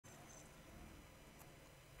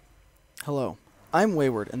Hello, I'm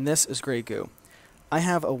Wayward, and this is Grey Goo. I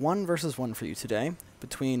have a 1 versus 1 for you today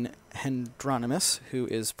between Hendronimus, who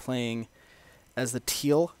is playing as the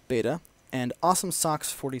teal beta, and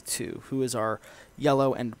Awesomesocks42, who is our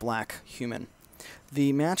yellow and black human.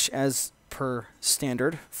 The match, as per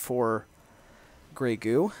standard for Grey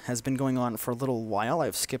Goo, has been going on for a little while.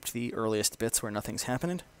 I've skipped the earliest bits where nothing's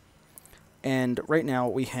happened. And right now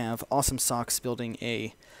we have Awesome Socks building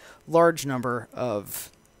a large number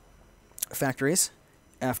of factories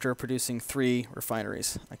after producing 3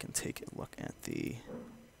 refineries. I can take a look at the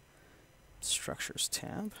structures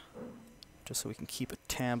tab just so we can keep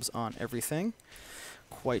tabs on everything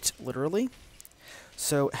quite literally.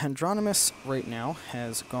 So Hendronimus right now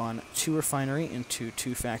has gone 2 refinery into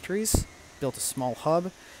 2 factories, built a small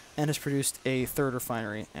hub, and has produced a 3rd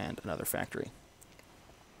refinery and another factory.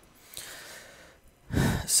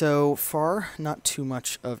 So far, not too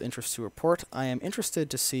much of interest to report. I am interested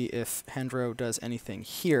to see if Hendro does anything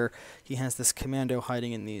here. He has this commando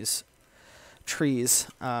hiding in these trees.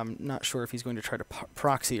 Not sure if he's going to try to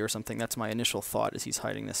proxy or something. That's my initial thought, is he's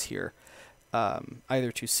hiding this here.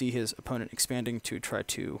 Either to see his opponent expanding to try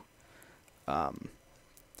to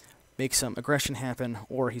make some aggression happen,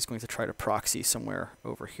 or he's going to try to proxy somewhere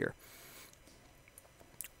over here.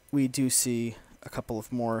 We do see a couple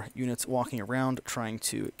of more units walking around trying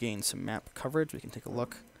to gain some map coverage. We can take a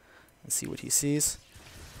look and see what he sees.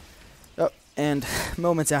 Oh, and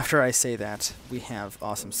moments after I say that, we have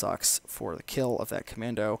Awesome Socks for the kill of that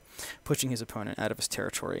commando, pushing his opponent out of his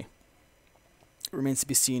territory. It remains to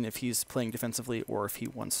be seen if he's playing defensively or if he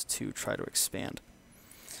wants to try to expand.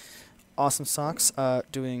 Awesome Socks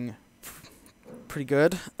doing pretty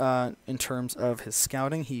good in terms of his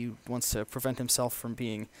scouting. He wants to prevent himself from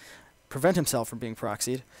being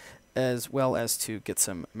proxied, as well as to get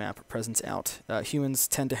some map presence out. Humans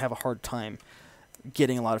tend to have a hard time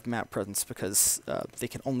getting a lot of map presence because they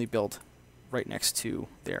can only build right next to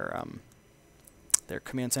their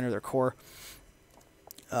command center, their core.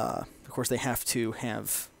 Of course, they have to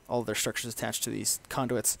have all of their structures attached to these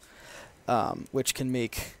conduits, which can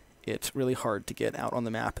make it really hard to get out on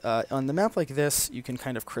the map. On the map like this, you can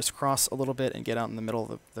kind of crisscross a little bit and get out in the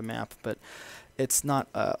middle of the map, but it's not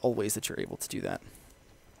always that you're able to do that.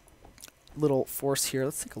 Little force here.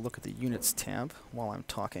 Let's take a look at the units tab while I'm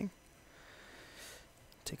talking.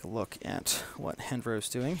 Take a look at what Hendro's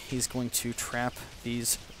doing. He's going to trap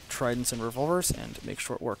these tridents and revolvers and make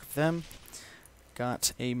short work of them.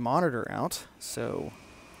 Got a monitor out, so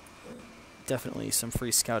definitely some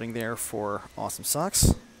free scouting there for Awesome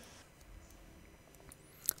Socks.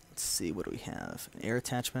 Let's see, what do we have? An air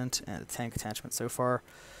attachment and a tank attachment so far.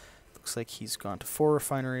 Looks like he's gone to 4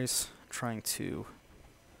 refineries, trying to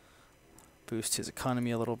boost his economy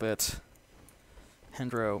a little bit.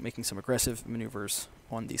 Hendro making some aggressive maneuvers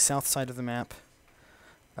on the south side of the map.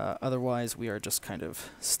 Otherwise, we are just kind of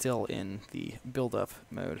still in the build-up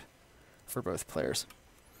mode for both players.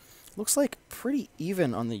 Looks like pretty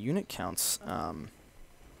even on the unit counts. Let's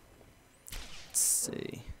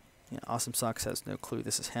see. Yeah, Awesome Socks has no clue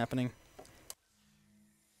this is happening.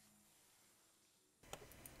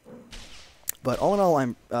 But all in all,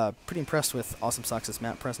 I'm pretty impressed with Awesome Socks'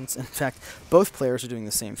 map presence. In fact, both players are doing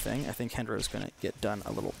the same thing. I think Hendro is going to get done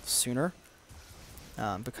a little sooner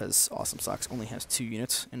because Awesome Socks only has 2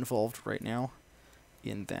 units involved right now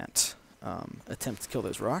in that attempt to kill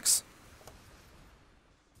those rocks.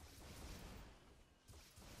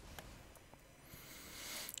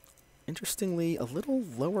 Interestingly, a little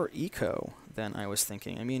lower eco than I was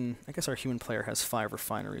thinking. I mean, I guess our human player has 5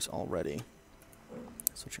 refineries already.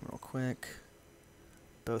 Switching real quick.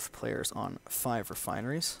 Both players on 5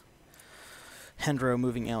 refineries. Hendro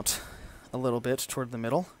moving out a little bit toward the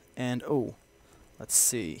middle. And, oh, let's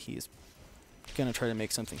see. He's going to try to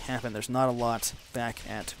make something happen. There's not a lot back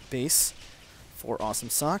at base for Awesome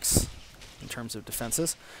Socks in terms of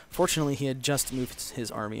defenses. Fortunately, he had just moved his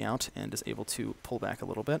army out and is able to pull back a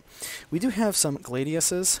little bit. We do have some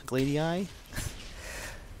gladii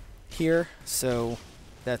here, so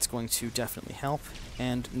that's going to definitely help.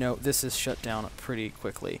 And no, this is shut down pretty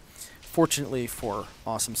quickly. Fortunately for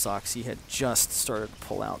Awesome Socks, he had just started to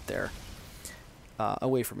pull out there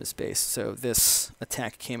away from his base, so this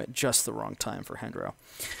attack came at just the wrong time for Hendro.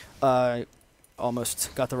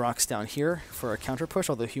 Almost got the rocks down here for a counter push,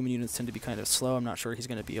 although human units tend to be kind of slow. I'm not sure he's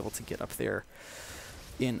going to be able to get up there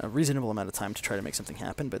in a reasonable amount of time to try to make something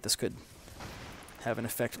happen, but this could have an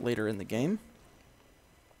effect later in the game.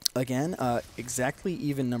 Again, exactly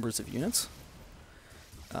even numbers of units,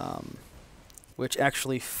 which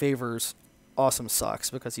actually favors Awesome Socks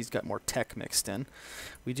because he's got more tech mixed in.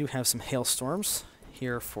 We do have some hailstorms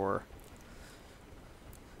here for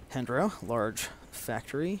Hendro, large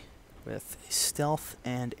factory with stealth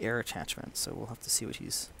and air attachment. So we'll have to see what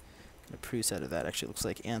he's going to produce out of that. Actually, it looks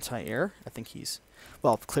like anti-air. I think he's,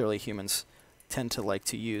 well, clearly humans tend to like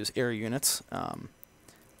to use air units.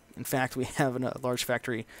 In fact, we have a large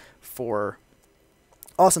factory for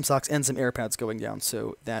Awesome Socks and some air pads going down,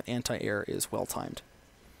 so that anti-air is well timed.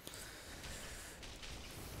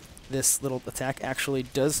 This little attack actually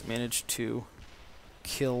does manage to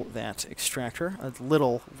kill that extractor. A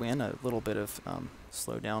little win, a little bit of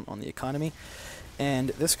slowdown on the economy. And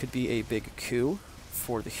this could be a big coup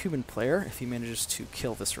for the human player if he manages to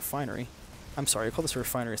kill this refinery. I'm sorry, I called this a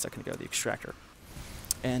refinery a second ago, the extractor.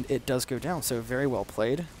 And it does go down, so very well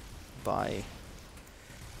played by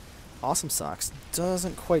Awesome Socks.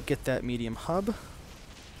 Doesn't quite get that medium hub.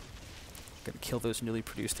 Gonna kill those newly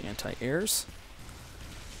produced anti-airs.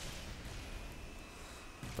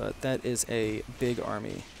 But that is a big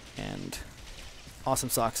army, and Awesome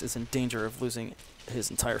Socks is in danger of losing his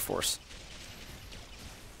entire force.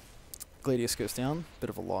 Gladius goes down, bit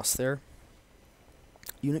of a loss there.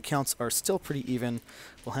 Unit counts are still pretty even.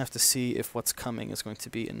 We'll have to see if what's coming is going to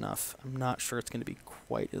be enough. I'm not sure it's going to be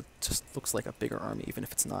quite, it just looks like a bigger army, even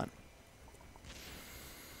if it's not.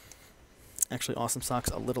 Actually, Awesome Socks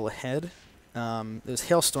a little ahead. Those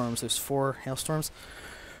hailstorms, those 4 hailstorms,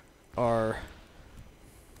 are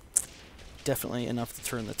definitely enough to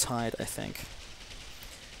turn the tide, I think.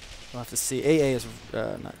 We'll have to see. AA is,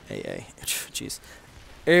 not AA, jeez.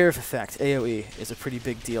 Area of Effect, AoE, is a pretty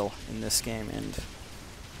big deal in this game, and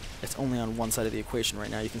it's only on one side of the equation right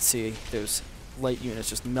now. You can see those light units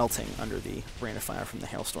just melting under the rain of fire from the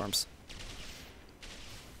hailstorms.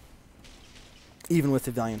 Even with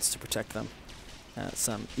the Valiants to protect them.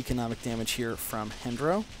 Some economic damage here from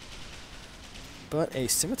Hendro. But a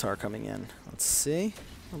Scimitar coming in. Let's see.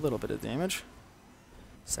 A little bit of damage.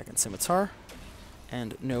 Second Scimitar.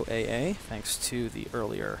 And no AA, thanks to the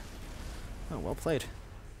earlier... Oh, well played.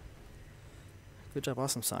 Good job,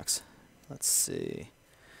 Awesome Socks. Let's see.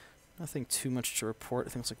 Nothing too much to report. I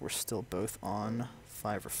think it's like we're still both on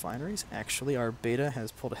 5 refineries. Actually, our beta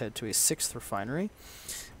has pulled ahead to a 6th refinery,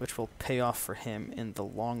 which will pay off for him in the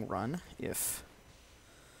long run if...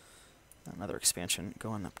 Another expansion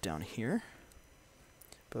going up down here.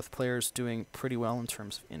 Both players doing pretty well in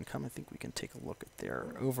terms of income. I think we can take a look at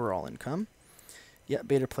their overall income. Yeah,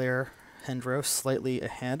 beta player Hendro slightly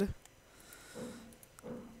ahead.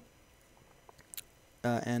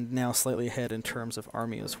 And now slightly ahead in terms of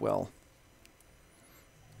army as well.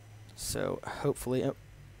 So hopefully, oh,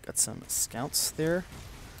 got some scouts there.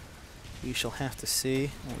 We shall have to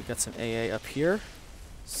see. Oh, we got some AA up here.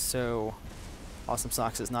 So Awesome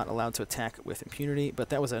Socks is not allowed to attack with impunity, but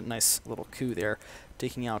that was a nice little coup there,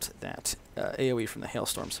 taking out that AoE from the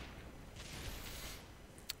hailstorms.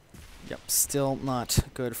 Yep, still not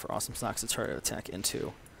good for Awesome Socks to try to attack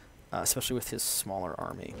into, especially with his smaller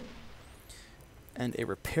army. And a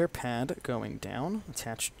repair pad going down,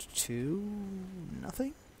 attached to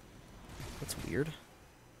nothing? That's weird.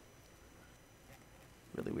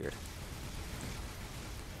 Really weird.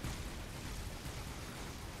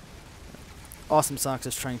 Awesome Socks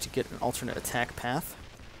is trying to get an alternate attack path.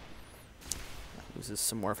 Loses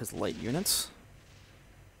some more of his light units.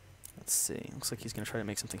 Let's see. Looks like he's going to try to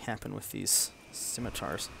make something happen with these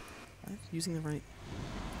scimitars. Am I using the right?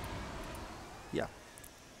 Yeah.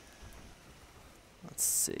 Let's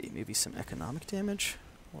see. Maybe some economic damage?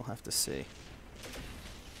 We'll have to see.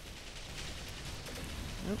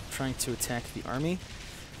 Nope. Trying to attack the army.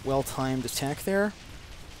 Well-timed attack there.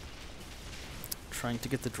 Trying to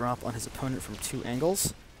get the drop on his opponent from 2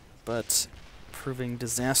 angles, but proving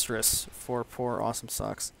disastrous for poor Awesome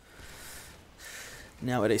Socks.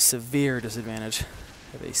 Now at a severe disadvantage.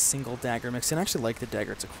 Have a single dagger mix in. I actually like the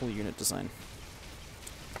dagger, it's a cool unit design.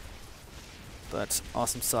 But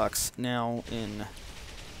Awesome Socks now in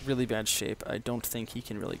really bad shape. I don't think he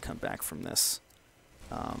can really come back from this.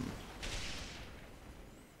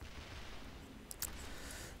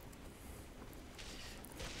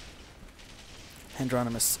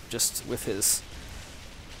 Hendronimus, just with his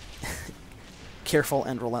careful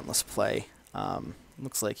and relentless play,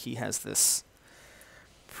 looks like he has this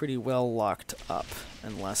pretty well locked up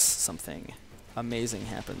unless something amazing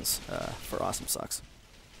happens for Awesome Socks.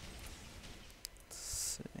 Let's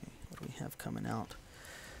see, what do we have coming out?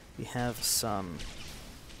 We have some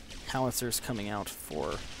howitzers coming out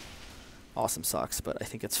for Awesome Socks, but I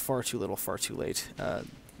think it's far too little, far too late.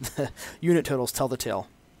 Unit totals tell the tale.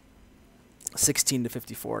 16 to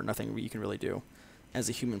 54, nothing you can really do as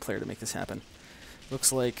a human player to make this happen.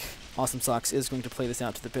 Looks like Awesome Socks is going to play this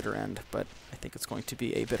out to the bitter end, but I think it's going to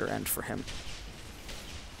be a bitter end for him.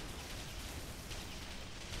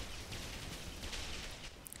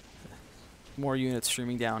 more units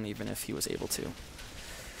streaming down even if he was able to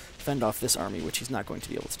fend off this army, which he's not going to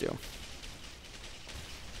be able to do.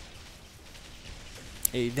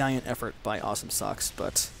 A valiant effort by Awesome Socks,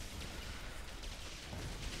 but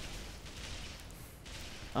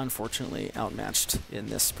unfortunately outmatched in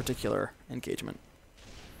this particular engagement,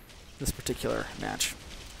 this particular match.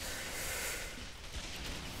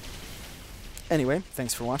 Anyway,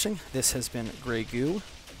 thanks for watching. This has been Grey Goo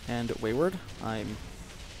and Wayward. I'm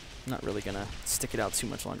not really going to stick it out too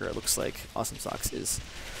much longer. It looks like Awesome Socks is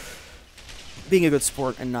being a good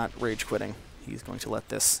sport and not rage quitting. He's going to let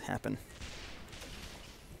this happen.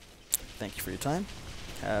 Thank you for your time.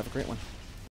 Have a great one.